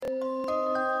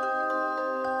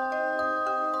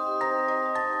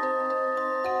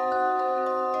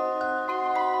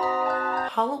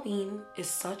Halloween is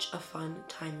such a fun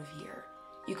time of year.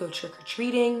 You go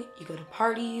trick-or-treating, you go to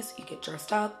parties, you get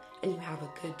dressed up, and you have a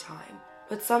good time.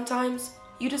 But sometimes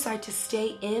you decide to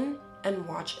stay in and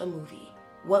watch a movie.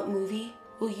 What movie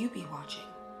will you be watching?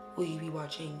 Will you be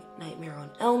watching Nightmare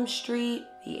on Elm Street,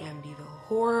 The Amityville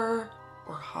Horror,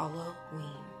 or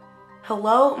Halloween?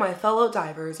 Hello, my fellow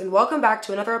divers, and welcome back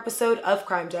to another episode of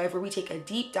Crime Dive, where we take a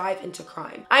deep dive into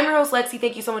crime. I'm your host, Lexi.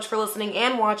 Thank you so much for listening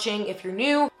and watching. If you're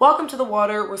new, welcome to the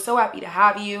water. We're so happy to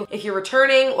have you. If you're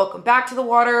returning, welcome back to the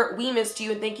water. We missed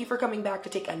you, and thank you for coming back to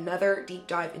take another deep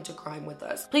dive into crime with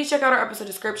us. Please check out our episode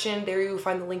description. There you will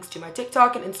find the links to my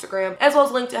TikTok and Instagram, as well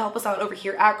as a link to help us out over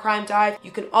here at Crime Dive.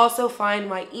 You can also find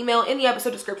my email in the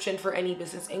episode description for any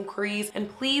business inquiries, and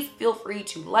please feel free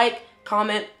to like,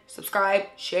 comment, subscribe,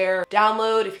 share,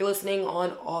 download if you're listening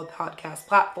on all podcast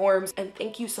platforms, and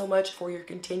thank you so much for your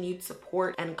continued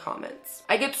support and comments.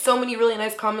 I get so many really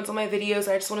nice comments on my videos, and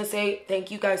I just want to say thank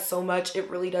you guys so much. It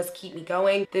really does keep me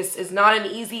going. This is not an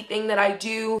easy thing that I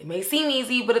do. It may seem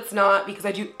easy, but it's not, because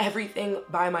I do everything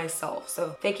by myself.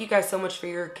 So thank you guys so much for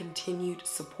your continued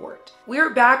support. We're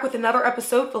back with another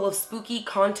episode full of spooky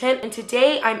content, and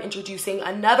today I'm introducing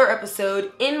another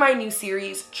episode in my new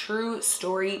series, True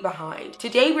Story Behind.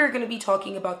 Today we're going to be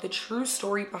talking about the true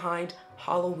story behind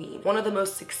Halloween, one of the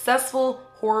most successful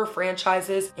horror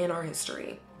franchises in our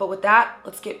history. But with that,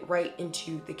 let's get right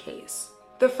into the case.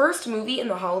 The first movie in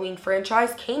the Halloween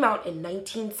franchise came out in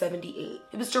 1978.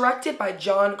 It was directed by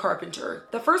John Carpenter.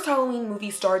 The first Halloween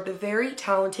movie starred the very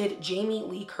talented Jamie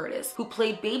Lee Curtis, who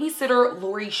played babysitter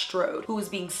Laurie Strode, who was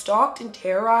being stalked and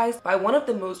terrorized by one of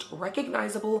the most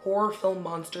recognizable horror film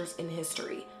monsters in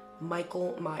history,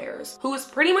 Michael Myers, who was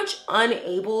pretty much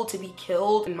unable to be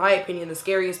killed. In my opinion, the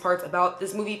scariest parts about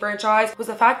this movie franchise was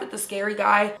the fact that the scary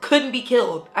guy couldn't be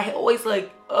killed. I always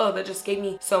that just gave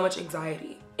me so much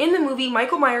anxiety. In the movie,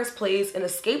 Michael Myers plays an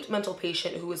escaped mental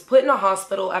patient who was put in a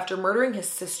hospital after murdering his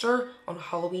sister on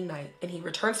Halloween night, and he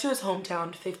returns to his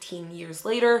hometown 15 years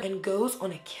later and goes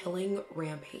on a killing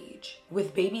rampage,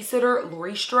 with babysitter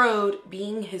Laurie Strode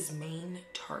being his main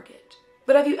target.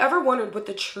 But have you ever wondered what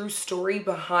the true story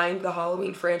behind the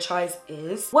Halloween franchise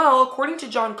is? Well, according to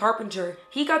John Carpenter,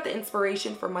 he got the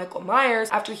inspiration for Michael Myers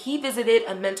after he visited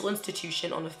a mental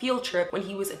institution on a field trip when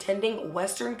he was attending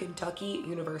Western Kentucky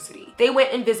University. They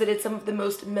went and visited some of the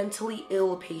most mentally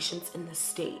ill patients in the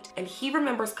state, and he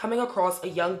remembers coming across a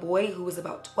young boy who was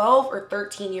about 12 or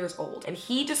 13 years old, and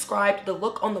he described the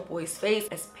look on the boy's face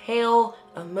as pale,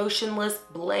 emotionless,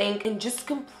 blank, and just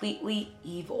completely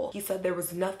evil. He said there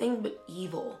was nothing but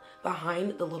evil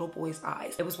behind the little boy's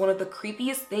eyes. It was one of the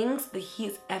creepiest things that he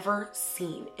has ever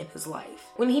seen in his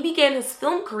life. When he began his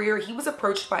film career, he was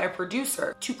approached by a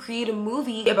producer to create a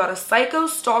movie about a psycho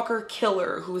stalker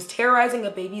killer who was terrorizing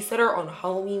a babysitter on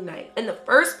Halloween night. And the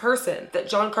first person that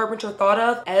John Carpenter thought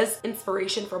of as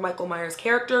inspiration for Michael Myers'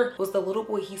 character was the little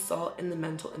boy he saw in the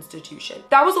mental institution.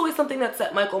 That was always something that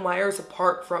set Michael Myers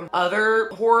apart from other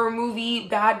horror movie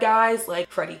bad guys like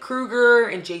Freddy Krueger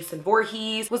and Jason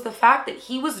Voorhees, was the fact that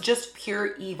he was just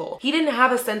pure evil. He didn't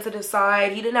have a sensitive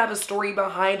side. He didn't have a story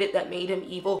behind it that made him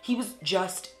evil. He was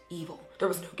just evil. There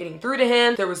was no getting through to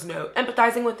him. There was no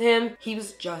empathizing with him. He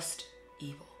was just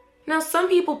evil. Now, some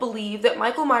people believe that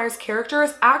Michael Myers' character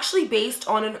is actually based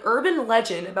on an urban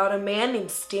legend about a man named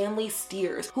Stanley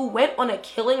Steers, who went on a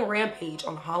killing rampage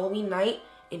on Halloween night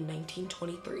in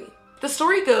 1923. The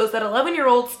story goes that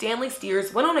 11-year-old Stanley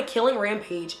Steers went on a killing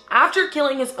rampage after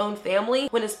killing his own family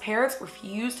when his parents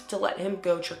refused to let him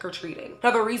go trick-or-treating.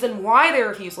 Now, the reason why they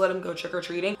refused to let him go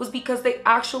trick-or-treating was because they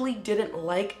actually didn't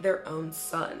like their own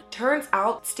son. Turns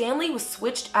out, Stanley was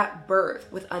switched at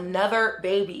birth with another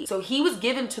baby, so he was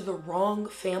given to the wrong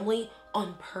family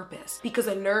on purpose because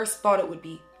a nurse thought it would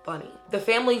be funny. The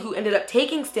family who ended up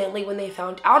taking Stanley, when they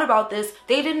found out about this,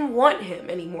 they didn't want him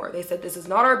anymore. They said, this is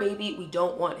not our baby, we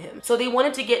don't want him. So they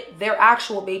wanted to get their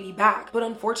actual baby back. But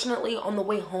unfortunately, on the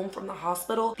way home from the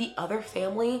hospital, the other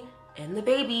family and the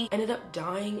baby ended up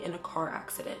dying in a car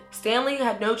accident. Stanley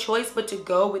had no choice but to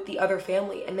go with the other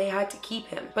family, and they had to keep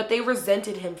him, but they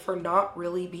resented him for not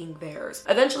really being theirs.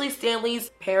 Eventually, Stanley's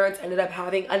parents ended up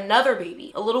having another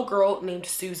baby, a little girl named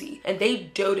Susie, and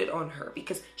they doted on her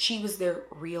because she was their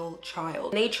real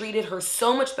child. And they treated her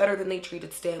so much better than they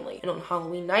treated Stanley. And on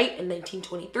Halloween night in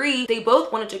 1923, they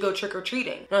both wanted to go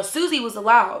trick-or-treating. Now, Susie was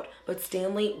allowed, but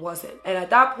Stanley wasn't. And at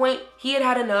that point, he had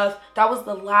had enough. That was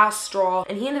the last straw,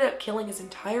 and he ended up killing his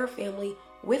entire family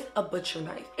with a butcher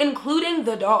knife, including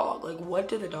the dog. What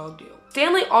did the dog do?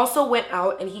 Stanley also went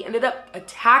out and he ended up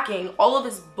attacking all of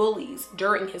his bullies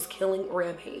during his killing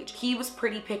rampage. He was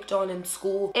pretty picked on in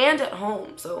school and at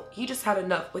home, so he just had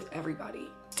enough with everybody.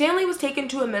 Stanley was taken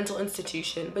to a mental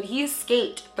institution, but he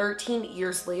escaped 13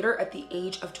 years later at the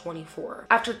age of 24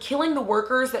 after killing the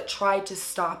workers that tried to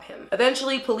stop him.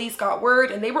 Eventually, police got word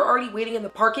and they were already waiting in the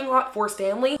parking lot for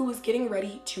Stanley, who was getting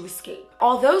ready to escape.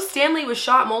 Although Stanley was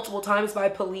shot multiple times by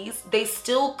police, they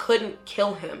still couldn't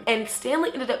kill him, and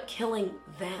Stanley ended up killing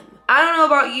them. I don't know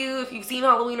about you if you've seen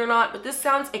Halloween or not, but this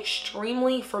sounds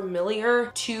extremely familiar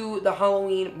to the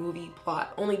Halloween movie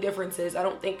plot. Only difference is I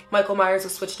don't think Michael Myers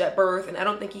was switched at birth, and I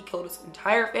don't think he killed his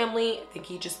entire family. I think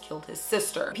he just killed his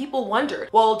sister. People wondered,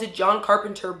 well, did John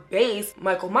Carpenter base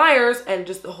Michael Myers and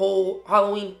just the whole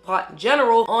Halloween plot in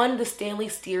general on the Stanley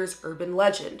Steers urban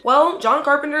legend? Well, John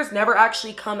Carpenter's never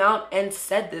actually come out and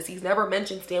said this. He's never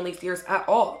mentioned Stanley Steers at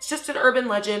all. It's just an urban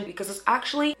legend because there's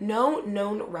actually no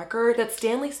known record that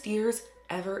Stanley Steers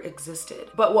ever existed.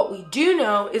 But what we do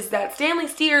know is that Stanley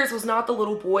Steers was not the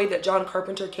little boy that John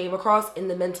Carpenter came across in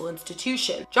the mental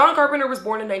institution. John Carpenter was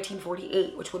born in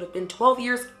 1948, which would have been 12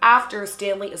 years after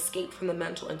Stanley escaped from the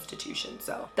mental institution.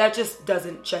 So that just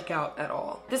doesn't check out at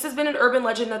all. This has been an urban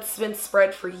legend that's been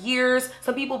spread for years.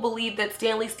 Some people believe that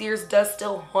Stanley Steers does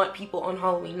still haunt people on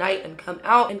Halloween night and come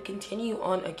out and continue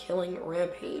on a killing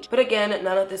rampage. But again,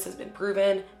 none of this has been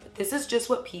proven. This is just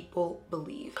what people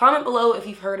believe. Comment below if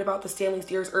you've heard about the Stanley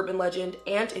Steers urban legend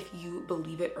and if you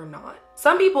believe it or not.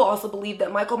 Some people also believe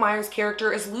that Michael Myers'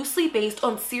 character is loosely based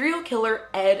on serial killer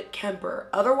Ed Kemper,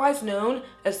 otherwise known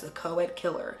as the Co-Ed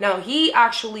Killer. Now, he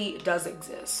actually does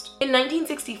exist. In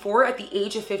 1964, at the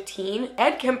age of 15,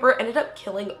 Ed Kemper ended up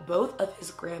killing both of his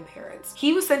grandparents.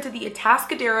 He was sent to the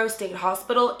Atascadero State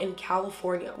Hospital in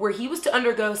California, where he was to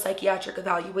undergo psychiatric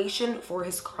evaluation for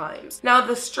his crimes. Now,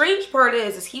 the strange part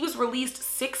is he was released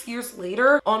 6 years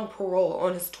later on parole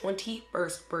on his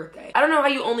 21st birthday. I don't know how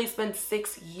you only spend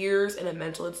 6 years in a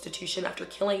mental institution after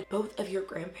killing both of your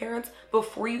grandparents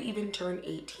before you even turn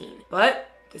 18. But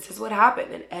this is what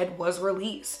happened, and Ed was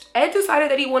released. Ed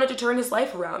decided that he wanted to turn his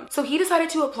life around, so he decided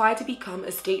to apply to become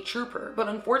a state trooper, but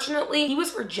unfortunately, he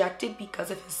was rejected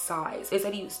because of his size. They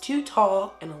said he was too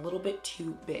tall and a little bit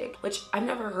too big, which I've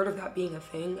never heard of that being a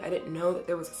thing. I didn't know that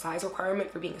there was a size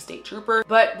requirement for being a state trooper,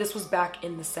 but this was back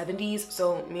in the 70s,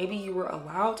 so maybe you were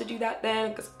allowed to do that then,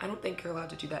 because I don't think you're allowed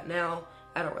to do that now.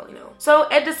 I don't really know. So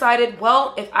Ed decided,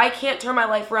 well, if I can't turn my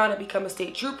life around and become a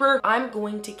state trooper, I'm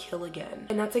going to kill again.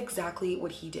 And that's exactly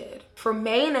what he did. From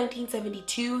May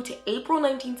 1972 to April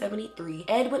 1973,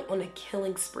 Ed went on a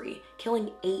killing spree,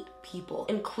 killing 8 people,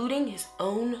 including his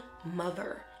own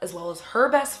mother, as well as her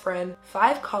best friend,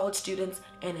 5 college students,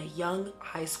 and a young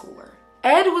high schooler.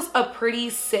 Ed was a pretty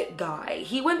sick guy.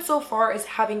 He went so far as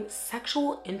having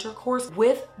sexual intercourse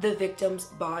with the victims'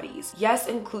 bodies, yes,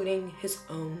 including his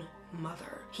own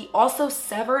mother. He also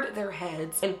severed their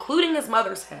heads, including his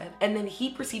mother's head, and then he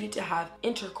proceeded to have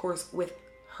intercourse with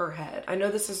her head. I know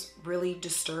this is really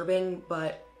disturbing,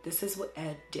 but this is what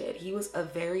Ed did. He was a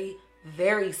very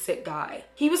sick guy.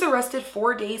 He was arrested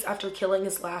 4 days after killing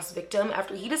his last victim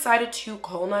after he decided to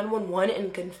call 911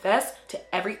 and confess to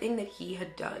everything that he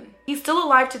had done. He's still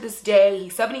alive to this day.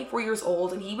 He's 74 years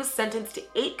old, and he was sentenced to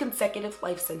 8 consecutive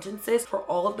life sentences for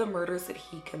all of the murders that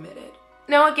he committed.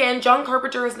 Now again, John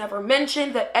Carpenter has never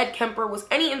mentioned that Ed Kemper was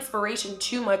any inspiration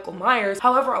to Michael Myers.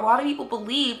 However, a lot of people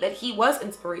believe that he was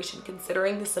inspiration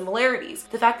considering the similarities.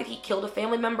 The fact that he killed a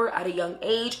family member at a young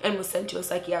age and was sent to a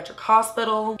psychiatric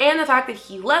hospital, and the fact that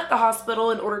he left the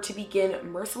hospital in order to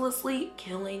begin mercilessly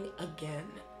killing again.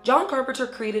 John Carpenter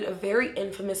created a very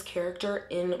infamous character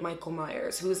in Michael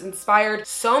Myers who has inspired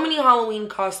so many Halloween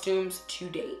costumes to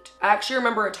date. I actually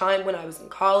remember a time when I was in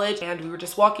college and we were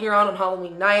just walking around on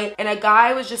Halloween night and a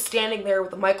guy was just standing there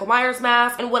with a Michael Myers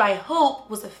mask and what I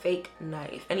hope was a fake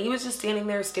knife. And he was just standing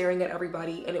there staring at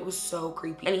everybody and it was so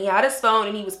creepy. And he had his phone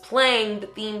and he was playing the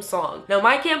theme song. Now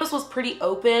my campus was pretty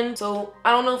open, so I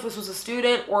don't know if this was a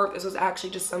student or if this was actually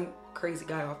just some crazy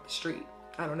guy off the street.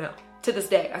 I don't know. To this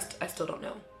day, I still don't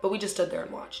know. But we just stood there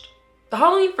and watched. The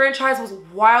Halloween franchise was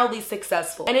wildly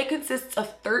successful, and it consists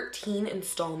of 13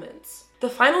 installments.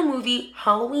 The final movie,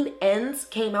 Halloween Ends,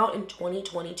 came out in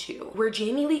 2022, where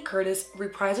Jamie Lee Curtis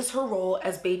reprises her role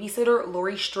as babysitter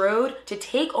Laurie Strode to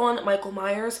take on Michael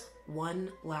Myers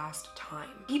one last time.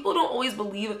 People don't always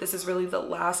believe that this is really the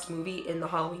last movie in the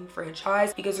Halloween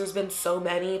franchise because there's been so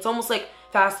many. It's almost like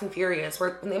Fast and Furious,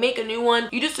 where when they make a new one,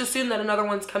 you just assume that another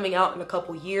one's coming out in a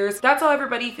couple years. That's how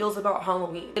everybody feels about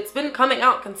Halloween. It's been coming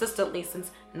out consistently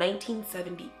since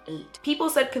 1978. People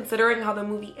said considering how the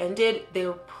movie ended, they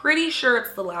were pretty sure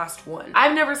it's the last one.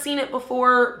 I've never seen it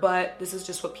before, but this is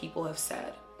just what people have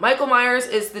said. Michael Myers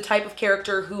is the type of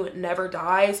character who never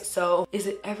dies, so is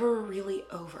it ever really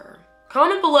over?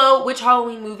 Comment below which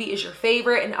Halloween movie is your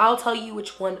favorite, and I'll tell you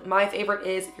which one my favorite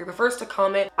is. If you're the first to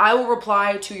comment, I will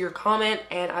reply to your comment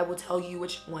and I will tell you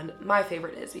which one my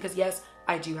favorite is, because yes,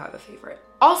 I do have a favorite.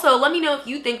 Also, let me know if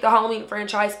you think the Halloween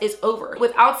franchise is over.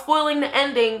 Without spoiling the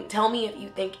ending, tell me if you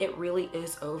think it really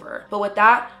is over. But with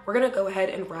that, we're gonna go ahead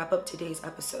and wrap up today's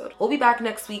episode. We'll be back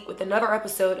next week with another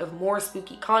episode of more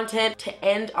spooky content to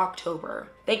end October.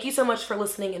 Thank you so much for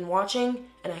listening and watching,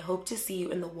 and I hope to see you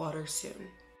in the water soon.